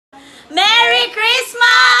Merry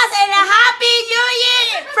Christmas and a Happy New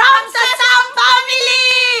Year from Sasam family!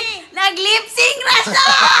 Nag-lip-sync na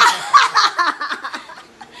siya!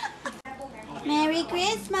 Merry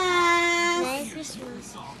Christmas! Merry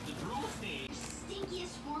Christmas.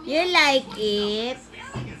 You like it?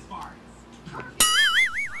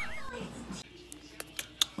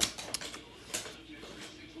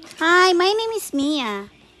 Hi, my name is Mia.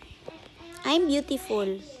 I'm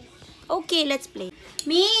beautiful. Okay, let's play.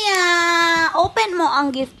 Mia! Open mo ang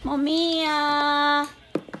gift mo, Mia!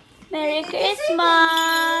 Merry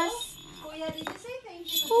Christmas!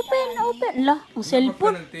 Open, open. La, ang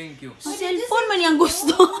cellphone. Thank you. Ang cellphone man yung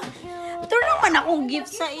gusto. Ito naman akong gift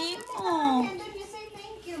sa iyo.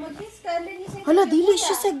 Hala, dili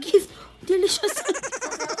siya sa gift. Dili siya sa...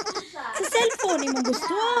 sa cellphone mo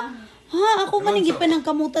gusto. Ha, ako man yung pa ng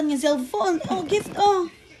kamutan ng cellphone. Oh, gift, oh.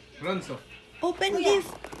 Ronso. Open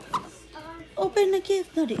gift. Open na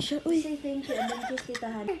gift. Nadi siya. Uy. Say thank you. Abang kiss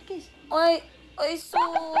titahan. Oy, oy,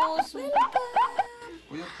 sus.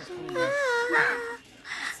 Welcome.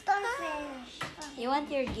 Starfish. You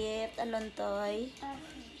want your gift, Alontoy?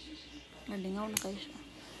 Nalingaw na kayo siya.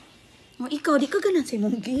 Oh, ikaw, di ka ganan sa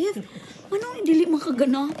imong gift. Ano, dili mo ka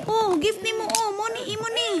ganan? Oh, gift ni mo. Oh, money, imo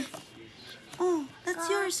ni. Oh, that's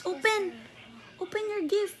yours. Open. Open your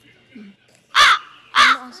gift.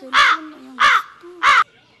 Ano ang cellphone na yung gusto?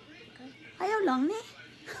 Ayaw lang ni.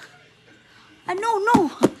 Ah, no, no.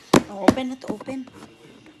 Oh, open na to, open.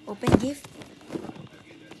 Open gift.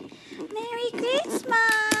 Merry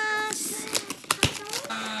Christmas!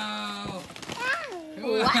 Wow!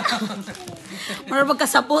 Mara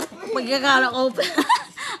pagkasapot, pagkakala ko.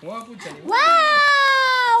 Wow po dyan.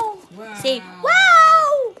 Wow! Wow! Say,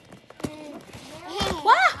 wow!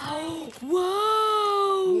 Wow!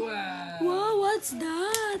 Wow! Wow, what's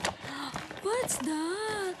that? What's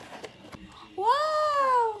that?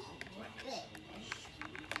 Wow!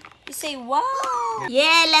 You say, wow!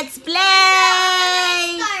 Yeah, let's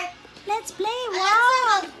play! Let's play,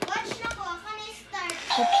 wow! Watch na ko. Can I start?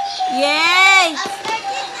 Yay! I'll start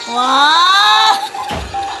it now. Wow!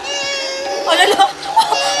 Oh, lalo!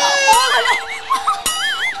 Oh, lalo!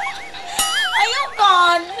 Ayaw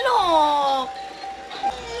ka, look!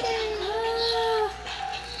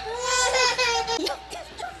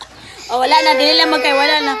 Oh, wala na. Dili lang magkay.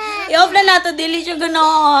 Wala na. I-off na nato. Dili siya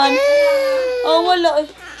ganoon. Oh, wala.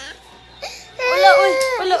 Wala, uy.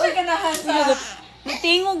 Wala, uy. Ganahan.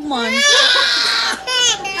 Nitingog man.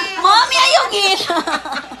 Mami, ayaw gila.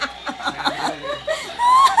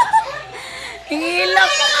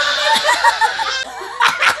 Hilak.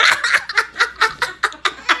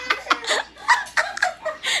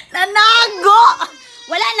 Nanago.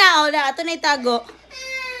 Wala na. Wala. Ito na itago.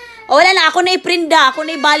 O, wala na. Ako na iprinda. Ako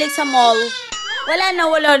na ibalik sa mall. Wala na.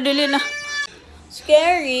 Wala. Dili na.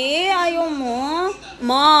 Scary. Ayaw mo.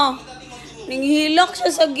 Ma. Nanghilak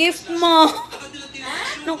siya sa gift mo.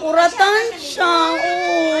 Nakuratan siya.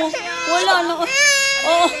 Oh. Wala na.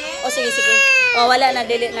 Oh. Oh, sige, sige. Oh, wala na.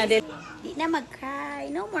 Dili na. Dili. Di na mag-cry.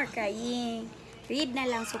 No more crying. Read na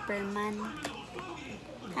lang, Superman.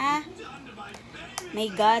 Ha? My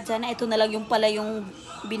God, sana ito na lang yung pala yung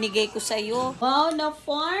binigay ko sa iyo. Wow,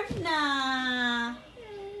 na-form na.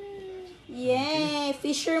 Yay!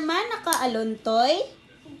 Fisherman naka-Alontoy.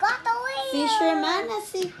 Got away. Fisherman na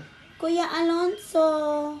si Kuya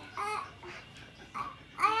Alonso.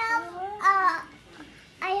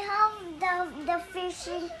 I have the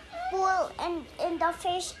fishing pool and the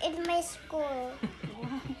fish in my school.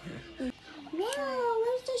 Wow,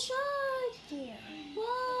 where's the shark? Here.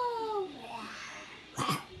 Wow.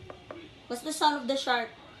 What's the sound of the shark?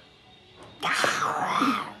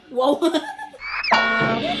 Wow.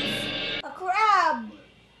 A crab.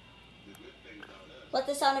 What's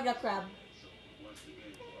the sound of the crab?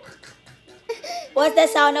 What's the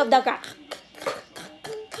sound of the crab?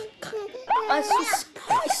 Ay, sus.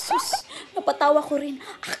 Ay, sus. Napatawa ko rin.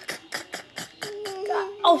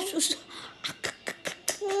 Oh, sus.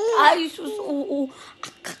 Ay, sus. Oo.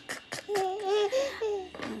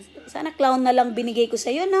 Sana clown na lang binigay ko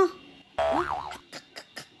sa'yo, no?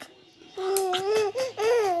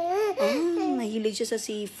 Mahilig siya sa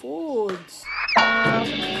seafoods.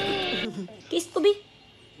 Kiss, Kubi.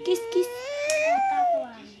 Kiss, kiss.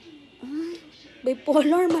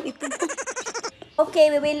 Bipolar man ito.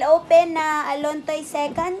 Okay, we will open na Alontoy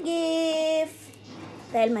second gift.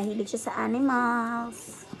 Dahil mahilig siya sa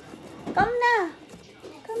animals. Come na.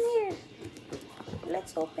 Come here.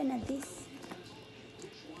 Let's open this.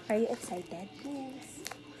 Are you excited? Yes.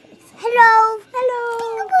 Hello. Hello.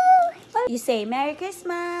 You say Merry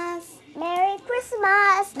Christmas. Merry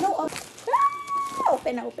Christmas. No,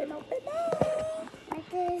 open na, open na, open na. Like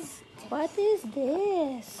this. What is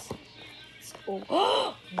this?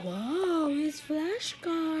 Oh, wow, it's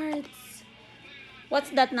flashcards.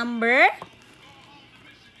 What's that number?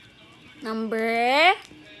 Number?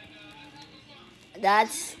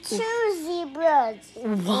 That's 2 zebras.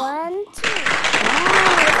 Wow. 1, 2.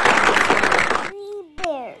 3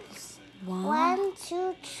 bears. Wow. 1,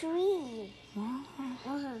 2, 3. Wow.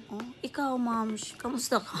 Oh, ikaw, Mams.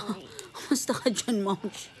 Kamusta ka? Kamusta ka dyan,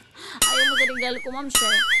 Mams? Ayaw mo sa regalo ko, Mams.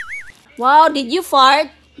 Wow, did you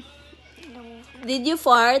fart? No. Did you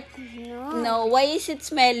fart? No. No. Why is it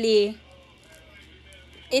smelly?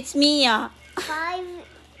 It's Mia. 5.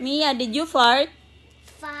 Mia, did you fart?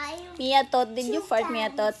 5. Mia Tot, did you fart,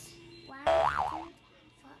 Mia Tot?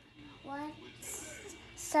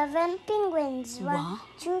 7 penguins. Wow.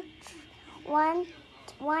 1,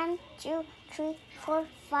 2, 3, 4,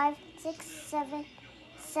 5, 6, 7,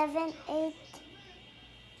 8.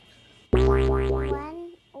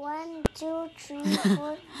 1, 2, 3,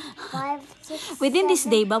 4, 5, 6. Within this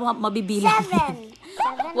day ba mabibilang? 7.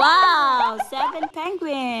 7. Wow, 7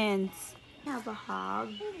 penguins. Have a hug.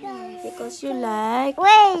 Because you like.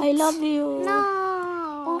 Wait. I love you. No.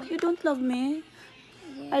 Oh, you don't love me?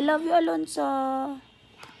 I love you, Alonso.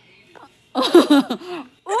 Oh,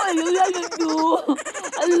 I love you. I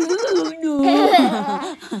love you.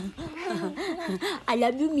 I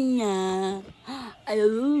love you, Mia. I love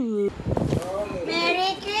you.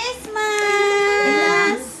 Merry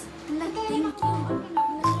Christmas!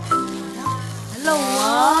 Hello,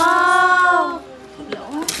 wow!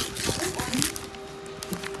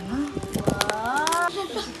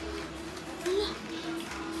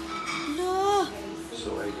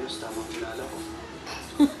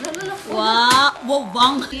 Wow! Wow,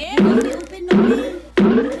 bang! Open, open.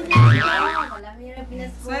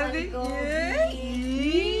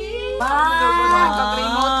 Wow!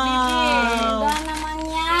 naman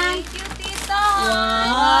yan. Thank you, Tita!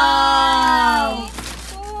 Wow!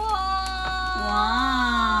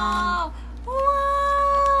 Wow!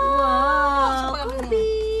 Wow!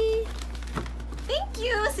 Copy! Thank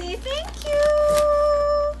you! Say thank you!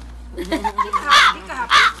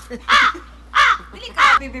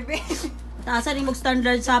 Taasan ni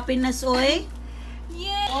mag-standard sa happiness, oy.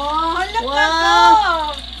 Yeah. Oh, look Wow.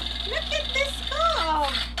 at that. Look at this cup.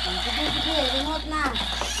 Sige, remote na.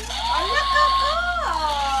 Oh, look at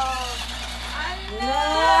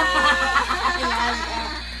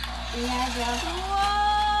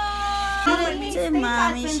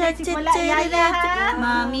Mommy shark, mommy shark,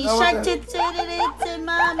 mommy shark,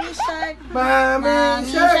 mommy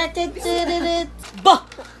shark, bah,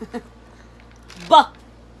 bah.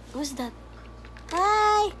 Who's that?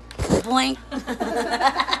 Hi. Boink.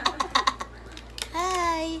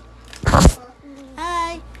 Hi.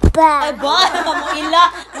 Hi. Ay, ba? Mo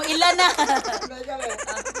ila na.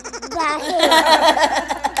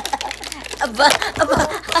 Aba, aba.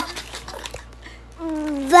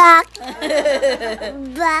 Back.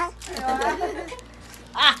 Back.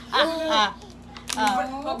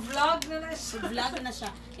 Mag-vlog na na siya. Vlog na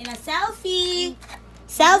siya. In a selfie.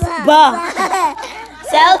 Self ba?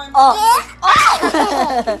 Self oh.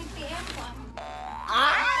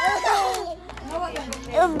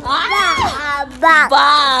 Back.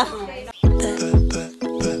 Ba.